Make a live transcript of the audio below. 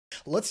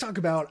let's talk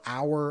about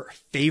our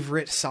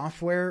favorite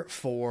software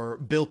for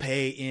bill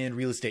pay in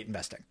real estate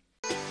investing.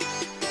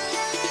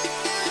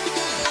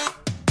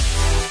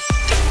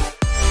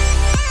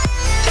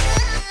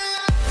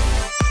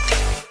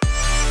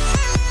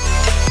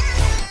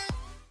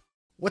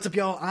 What's up,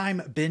 y'all?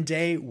 I'm Ben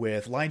Day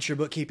with Lionshare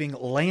Bookkeeping,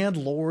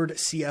 landlord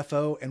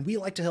CFO, and we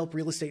like to help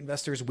real estate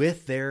investors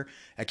with their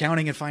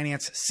accounting and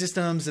finance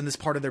systems in this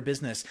part of their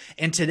business.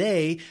 And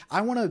today,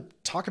 I want to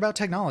talk about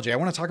technology. I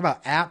want to talk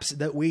about apps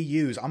that we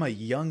use. I'm a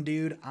young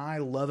dude. I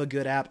love a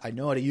good app. I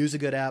know how to use a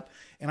good app,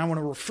 and I want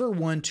to refer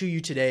one to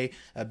you today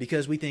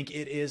because we think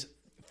it is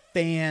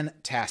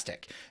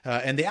fantastic.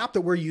 And the app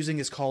that we're using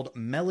is called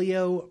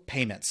Melio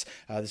Payments.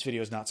 This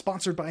video is not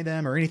sponsored by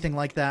them or anything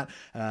like that.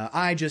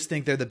 I just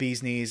think they're the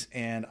bee's knees,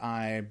 and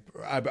I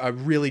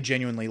really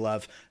genuinely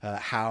love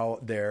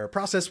how their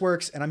process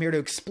works. And I'm here to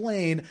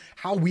explain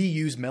how we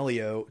use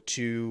Melio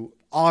to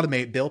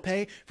automate bill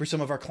pay for some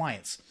of our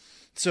clients.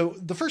 So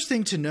the first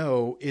thing to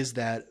know is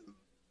that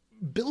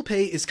bill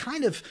pay is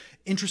kind of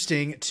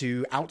interesting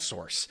to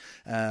outsource.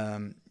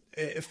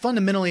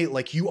 Fundamentally,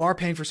 like, you are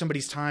paying for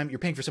somebody's time. You're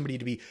paying for somebody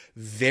to be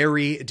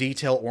very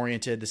detail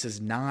oriented. This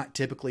is not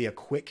typically a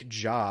quick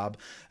job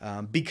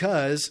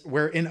because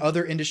where in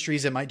other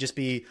industries, it might just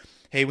be,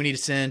 hey, we need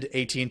to send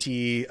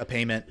AT&T a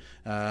payment.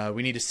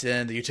 We need to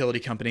send the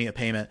utility company a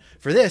payment.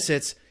 For this,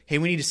 it's, hey,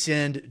 we need to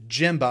send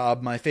Jim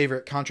Bob, my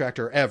favorite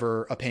contractor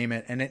ever, a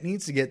payment. And it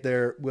needs to get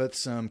there with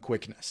some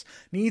quickness,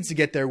 needs to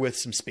get there with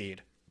some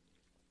speed.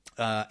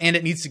 And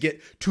it needs to get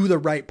to the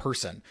right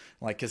person,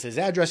 like, because his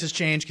address has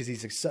changed, because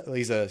he's a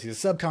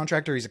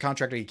subcontractor, he's a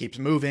contractor, he keeps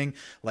moving.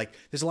 Like,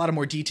 there's a lot of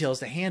more details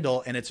to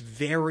handle, and it's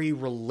very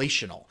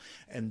relational.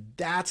 And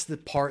that's the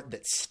part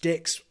that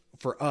sticks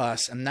for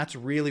us. And that's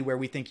really where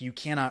we think you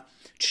cannot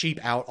cheap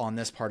out on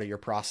this part of your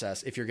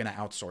process if you're going to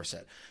outsource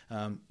it,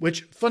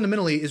 which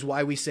fundamentally is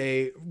why we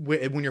say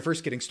when you're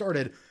first getting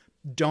started,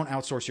 don't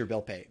outsource your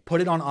bill pay.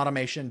 Put it on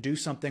automation. Do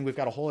something. We've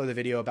got a whole other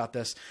video about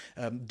this.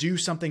 Do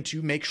something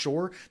to make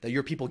sure that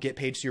your people get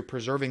paid, so you're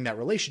preserving that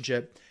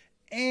relationship.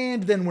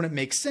 And then when it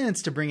makes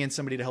sense to bring in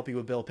somebody to help you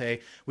with bill pay,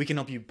 we can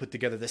help you put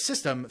together the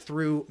system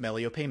through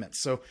Melio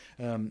Payments. So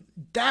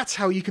that's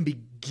how you can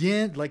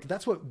begin. Like,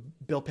 that's what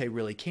bill pay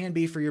really can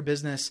be for your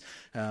business.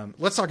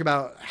 Let's talk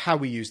about how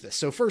we use this.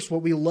 So first,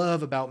 what we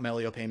love about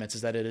Melio Payments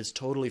is that it is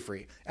totally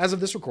free. As of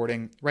this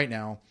recording right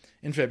now,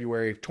 in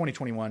February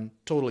 2021,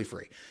 totally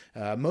free.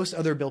 Most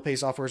other bill pay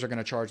softwares are going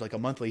to charge like a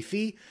monthly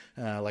fee,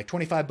 like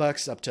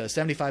 $25 up to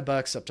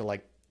 $75, up to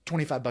like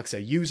 $25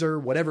 a user,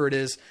 whatever it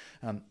is,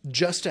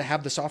 just to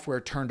have the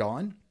software turned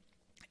on.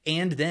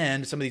 And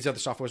then some of these other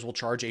softwares will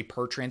charge a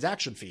per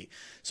transaction fee.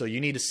 So you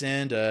need to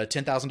send a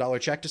 $10,000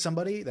 check to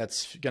somebody,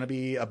 that's going to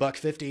be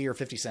 $1.50 or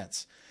 50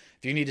 cents.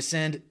 If you need to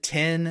send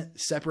 10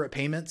 separate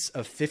payments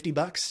of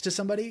 $50 to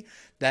somebody,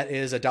 that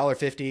is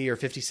 $1.50 or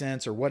 50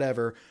 cents or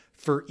whatever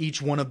for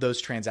each one of those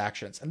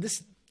transactions. And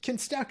this can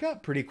stack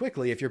up pretty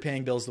quickly if you're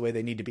paying bills the way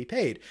they need to be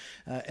paid.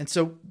 And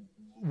so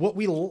what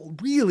we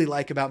really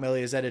like about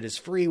Melio is that it is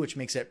free, which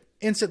makes it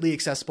instantly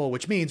accessible,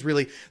 which means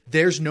really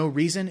there's no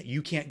reason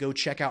you can't go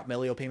check out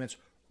Melio Payments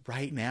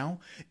right now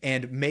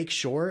and make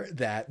sure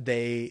that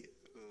they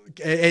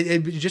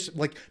just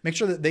like make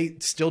sure that they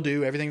still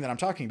do everything that I'm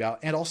talking about,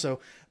 and also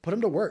put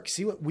them to work.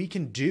 See what we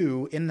can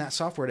do in that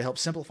software to help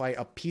simplify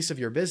a piece of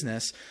your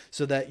business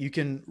so that you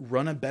can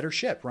run a better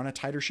ship, run a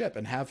tighter ship,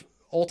 and have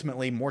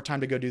ultimately more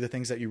time to go do the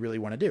things that you really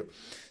want to do.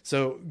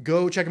 So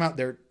go check them out.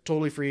 They're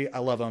totally free. I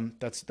love them.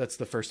 That's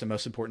the first and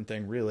most important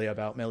thing really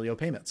about Melio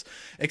Payments,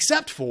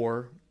 except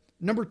for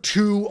number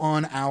 2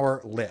 on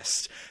our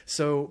list.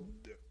 So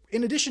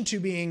in addition to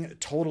being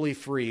totally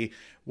free,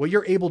 what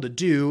you're able to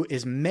do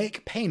is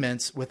make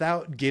payments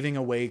without giving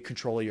away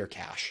control of your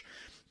cash.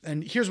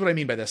 And here's what I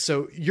mean by this.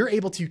 So you're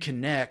able to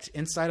connect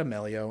inside of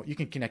Melio. You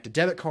can connect a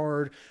debit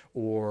card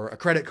or a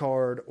credit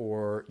card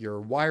or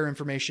your wire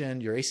information,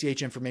 your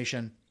ACH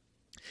information,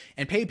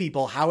 and pay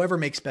people however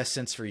makes best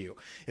sense for you.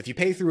 If you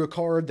pay through a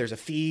card, there's a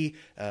fee,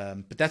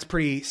 but that's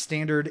pretty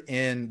standard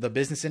in the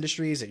business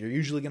industries, that you're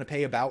usually going to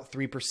pay about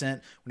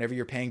 3% whenever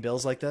you're paying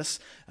bills like this.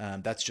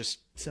 That's just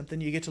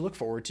something you get to look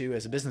forward to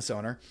as a business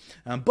owner.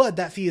 But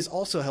that fee is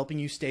also helping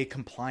you stay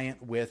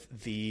compliant with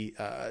the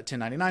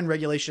 1099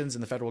 regulations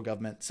and the federal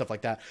government, stuff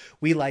like that.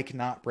 We like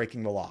not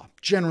breaking the law.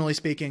 Generally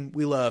speaking,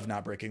 we love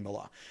not breaking the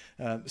law.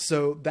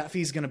 So that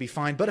fee is going to be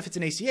fine. But if it's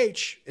an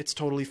ACH, it's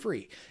totally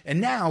free.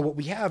 And now what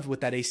we have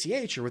with that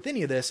ACH or with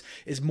any of this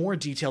is more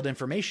detailed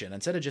information.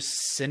 Instead of just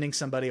sending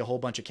somebody a whole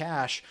bunch of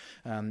cash,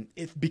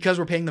 because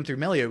we're paying them through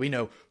Melio, we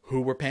know who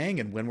we're paying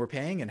and when we're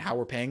paying and how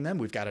we're paying them.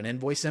 We've got an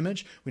invoice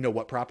image. We know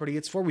what property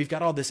it's for. We've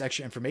got all this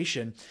extra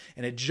information,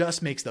 and it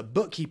just makes the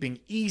bookkeeping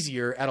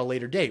easier at a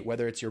later date,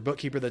 whether it's your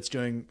bookkeeper that's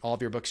doing all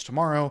of your books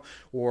tomorrow,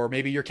 or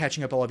maybe you're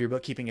catching up all of your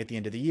bookkeeping at the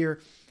end of the year.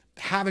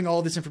 Having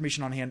all this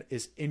information on hand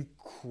is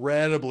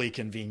incredibly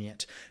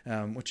convenient,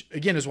 which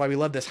again is why we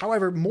love this.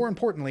 However, more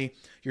importantly,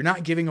 you're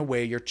not giving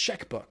away your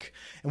checkbook.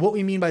 And what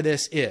we mean by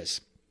this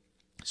is,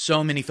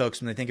 so many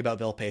folks, when they think about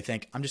bill pay,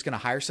 think, I'm just going to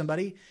hire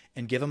somebody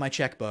and give them my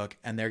checkbook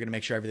and they're going to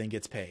make sure everything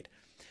gets paid.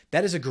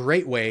 that is a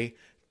great way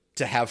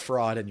to have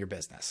fraud in your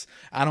business.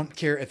 I don't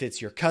care if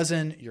it's your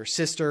cousin, your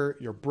sister,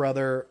 your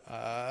brother,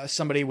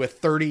 somebody with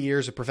 30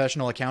 years of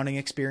professional accounting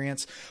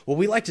experience. What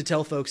we like to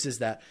tell folks is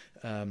that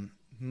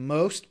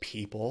most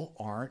people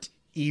aren't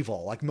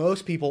evil. Like,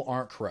 most people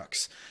aren't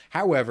crooks.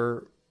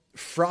 However,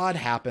 fraud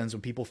happens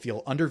when people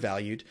feel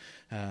undervalued,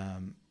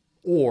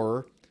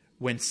 or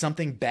when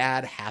something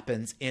bad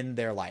happens in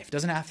their life. It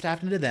doesn't have to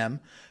happen to them,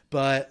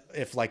 but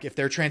if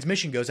their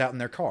transmission goes out in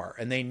their car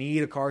and they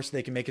need a car so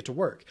they can make it to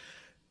work,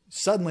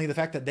 suddenly the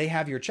fact that they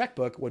have your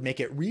checkbook would make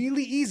it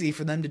really easy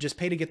for them to just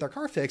pay to get their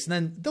car fixed, and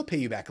then they'll pay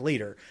you back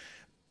later.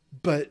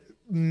 But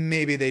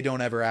maybe they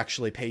don't ever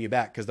actually pay you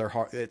back because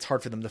it's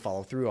hard for them to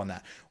follow through on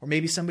that. Or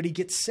maybe somebody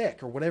gets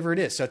sick or whatever it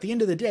is. So at the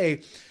end of the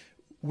day,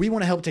 we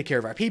want to help take care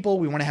of our people.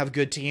 We want to have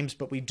good teams,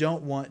 but we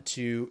don't want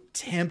to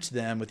tempt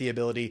them with the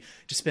ability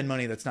to spend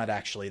money that's not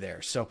actually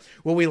there. So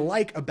what we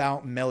like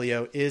about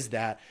Melio is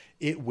that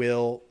it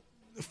will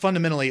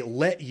fundamentally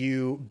let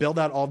you build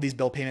out all these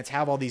bill payments,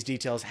 have all these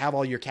details, have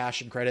all your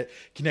cash and credit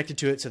connected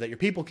to it so that your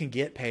people can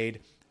get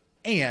paid.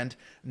 And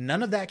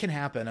none of that can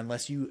happen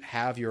unless you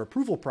have your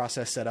approval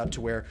process set up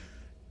to where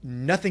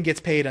nothing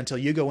gets paid until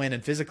you go in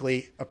and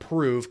physically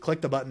approve,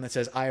 click the button that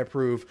says I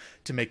approve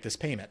to make this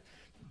payment.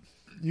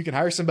 You can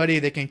hire somebody,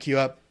 they can queue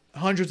up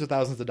hundreds of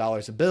thousands of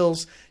dollars of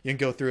bills. You can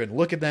go through and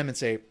look at them and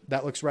say,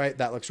 that looks right,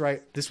 that looks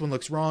right. This one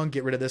looks wrong.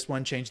 Get rid of this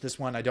one, change this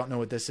one. I don't know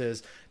what this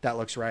is. That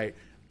looks right.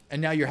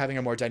 And now you're having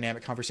a more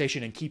dynamic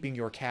conversation and keeping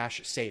your cash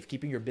safe,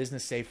 keeping your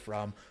business safe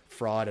from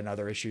fraud and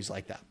other issues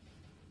like that.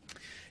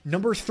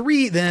 Number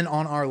 3 then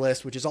on our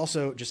list, which is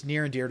also just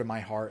near and dear to my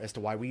heart as to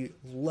why we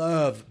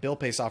love bill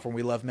pay software and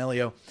we love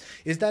Melio,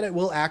 is that it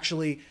will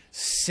actually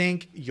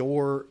sync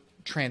your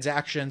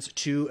transactions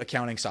to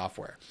accounting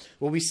software.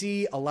 What we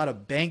see a lot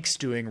of banks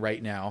doing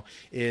right now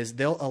is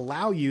they'll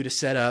allow you to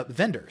set up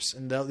vendors,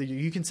 and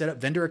you can set up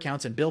vendor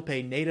accounts and bill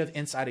pay native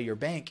inside of your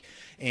bank.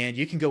 And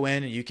you can go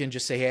in and you can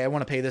just say, hey, I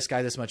want to pay this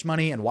guy this much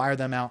money, and wire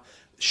them out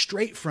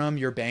straight from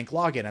your bank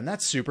login. And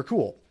that's super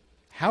cool.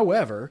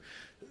 However,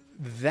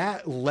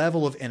 that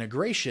level of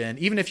integration,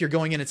 even if you're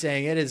going in and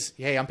saying it is,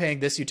 hey, I'm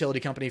paying this utility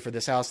company for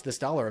this house, this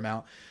dollar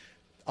amount,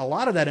 a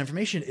lot of that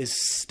information is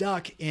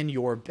stuck in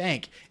your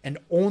bank and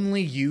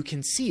only you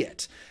can see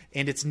it.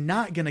 And it's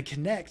not going to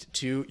connect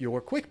to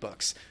your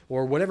QuickBooks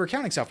or whatever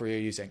accounting software you're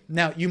using.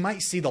 Now, you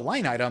might see the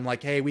line item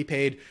like, hey, we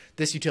paid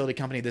this utility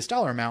company this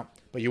dollar amount,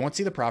 but you won't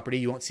see the property.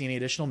 You won't see any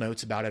additional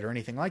notes about it or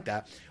anything like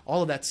that.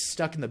 All of that's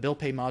stuck in the bill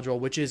pay module,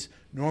 which is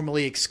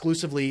normally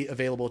exclusively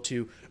available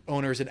to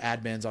owners and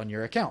admins on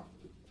your account.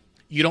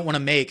 You don't want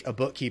to make a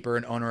bookkeeper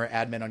an owner or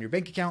admin on your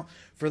bank account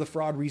for the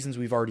fraud reasons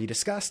we've already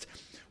discussed,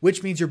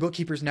 which means your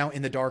bookkeeper's now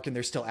in the dark and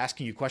they're still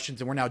asking you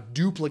questions, and we're now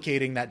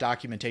duplicating that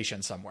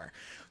documentation somewhere.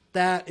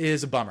 That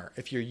is a bummer.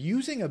 If you're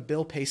using a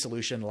bill pay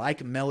solution like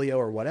Melio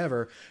or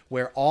whatever,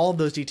 where all of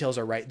those details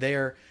are right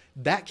there,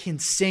 that can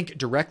sync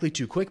directly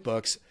to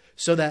QuickBooks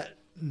so that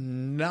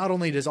not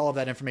only does all of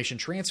that information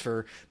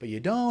transfer, but you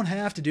don't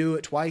have to do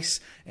it twice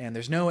and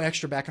there's no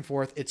extra back and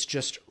forth. It's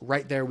just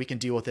right there. We can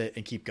deal with it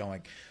and keep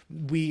going.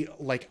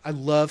 I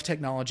love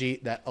technology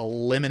that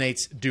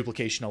eliminates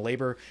duplication of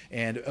labor,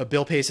 and a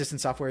bill pay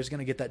assistant software is going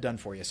to get that done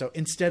for you. So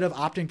instead of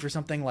opting for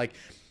something like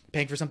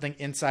paying for something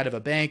inside of a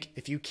bank,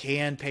 if you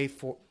can pay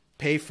for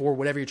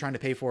whatever you're trying to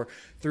pay for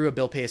through a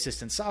bill pay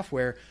assistant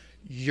software,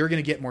 you're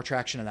going to get more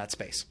traction in that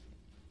space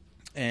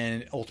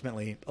and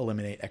ultimately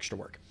eliminate extra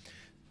work.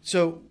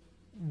 So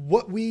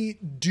what we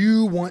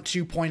do want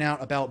to point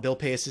out about bill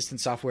pay assistant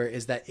software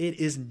is that it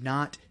is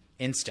not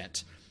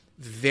instant.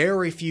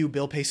 Very few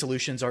bill pay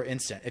solutions are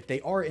instant. If they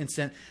are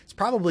instant, it's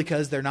probably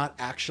because they're not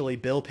actually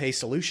bill pay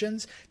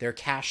solutions. They're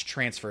cash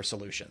transfer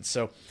solutions.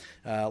 So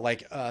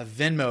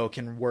Venmo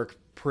can work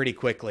pretty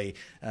quickly,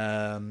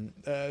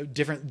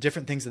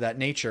 different things of that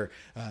nature.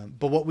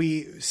 But what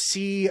we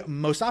see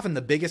most often,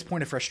 the biggest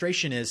point of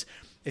frustration is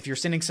if you're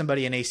sending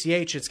somebody an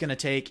ACH, it's going to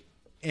take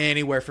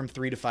anywhere from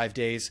 3 to 5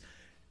 days,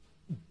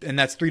 and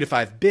that's 3 to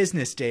 5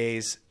 business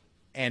days,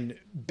 and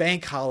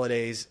bank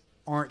holidays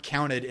aren't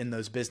counted in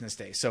those business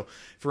days. So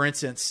for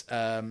instance,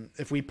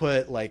 if we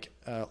put like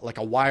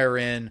a wire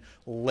in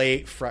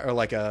late or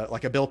like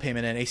a bill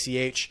payment in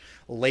ACH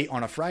late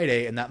on a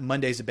Friday, and that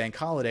Monday's a bank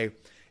holiday,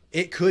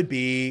 it could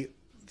be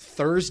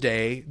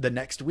Thursday the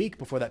next week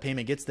before that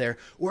payment gets there,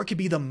 or it could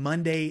be the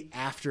Monday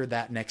after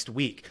that next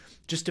week,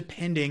 just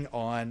depending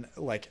on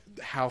like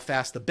how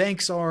fast the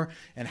banks are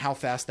and how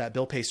fast that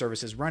bill pay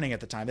service is running at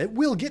the time. It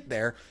will get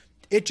there.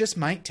 It just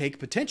might take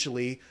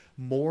potentially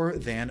more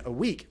than a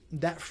week.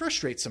 That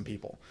frustrates some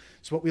people.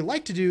 So what we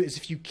like to do is,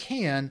 if you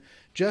can,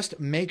 just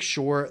make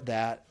sure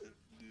that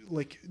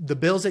like the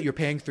bills that you're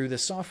paying through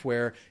this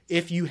software,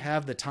 if you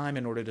have the time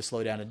in order to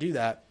slow down and do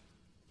that,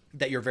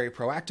 that you're very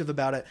proactive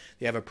about it,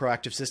 you have a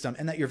proactive system,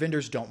 and that your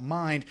vendors don't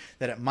mind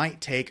that it might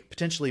take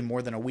potentially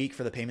more than a week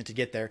for the payment to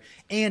get there.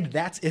 And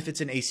that's if it's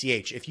an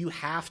ACH. If you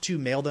have to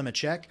mail them a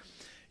check,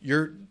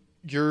 your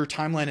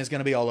timeline is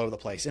going to be all over the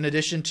place. In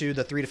addition to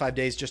the 3 to 5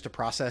 days just to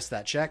process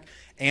that check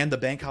and the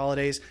bank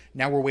holidays,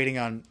 now we're waiting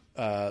on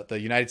the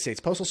United States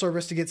Postal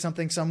Service to get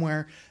something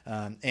somewhere.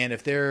 And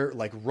if they're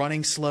like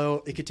running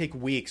slow, it could take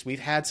weeks. We've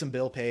had some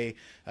bill pay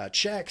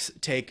checks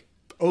take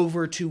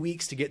over 2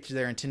 weeks to get to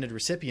their intended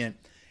recipient.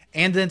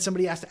 And then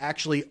somebody has to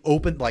actually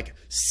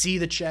see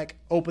the check,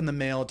 open the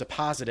mail,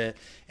 deposit it,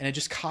 and it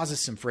just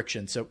causes some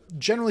friction. So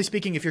generally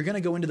speaking, if you're going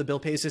to go into the bill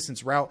pay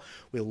assistance route,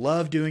 we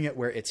love doing it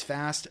where it's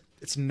fast.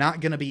 It's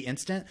not going to be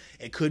instant.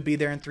 It could be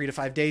there in 3 to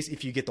 5 days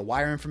if you get the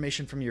wire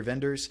information from your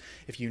vendors.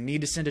 If you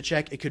need to send a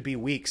check, it could be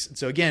weeks.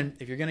 So again,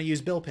 if you're going to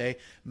use bill pay,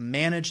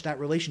 manage that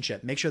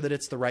relationship. Make sure that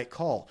it's the right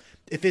call.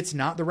 If it's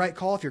not the right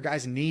call, if your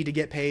guys need to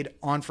get paid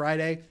on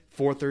Friday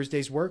for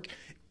Thursday's work,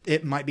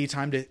 it might be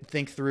time to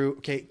think through,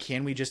 okay,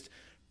 can we just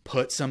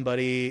put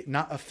somebody,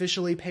 not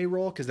officially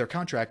payroll because they're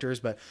contractors,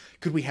 but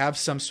could we have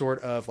some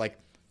sort of like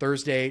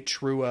Thursday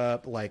true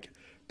up, like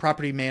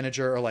property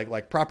manager or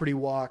like property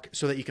walk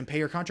so that you can pay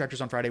your contractors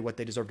on Friday what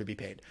they deserve to be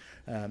paid.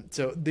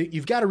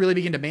 You've got to really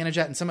begin to manage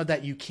that. And some of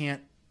that you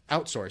can't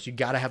outsource. You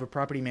got to have a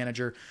property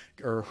manager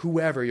or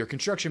whoever, your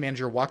construction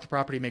manager, walk the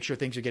property, make sure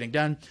things are getting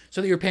done so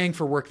that you're paying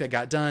for work that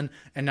got done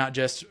and not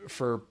just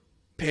for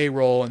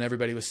payroll and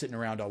everybody was sitting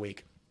around all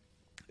week.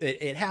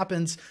 It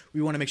happens.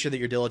 We want to make sure that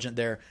you're diligent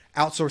there.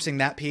 Outsourcing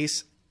that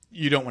piece,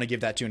 you don't want to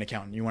give that to an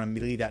accountant. You want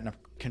to leave that in a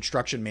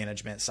construction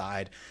management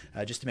side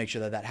just to make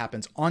sure that that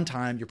happens on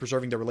time. You're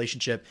preserving the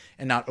relationship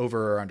and not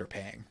over or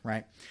underpaying,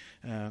 right?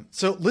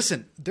 So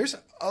listen, there's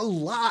a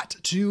lot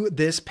to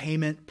this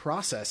payment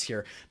process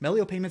here.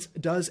 Melio Payments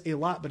does a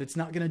lot, but it's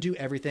not going to do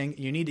everything.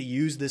 You need to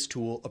use this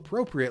tool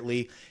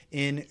appropriately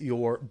in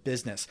your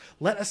business.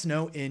 Let us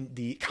know in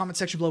the comment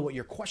section below what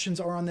your questions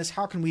are on this.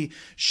 How can we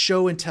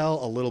show and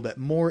tell a little bit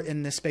more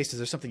in this space? Is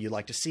there something you'd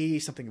like to see,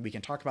 something that we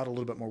can talk about a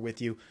little bit more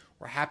with you?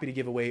 We're happy to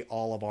give away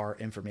all of our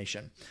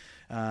information.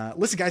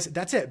 Listen, guys,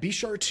 that's it. Be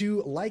sure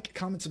to like,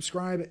 comment,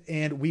 subscribe,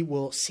 and we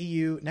will see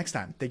you next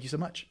time. Thank you so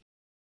much.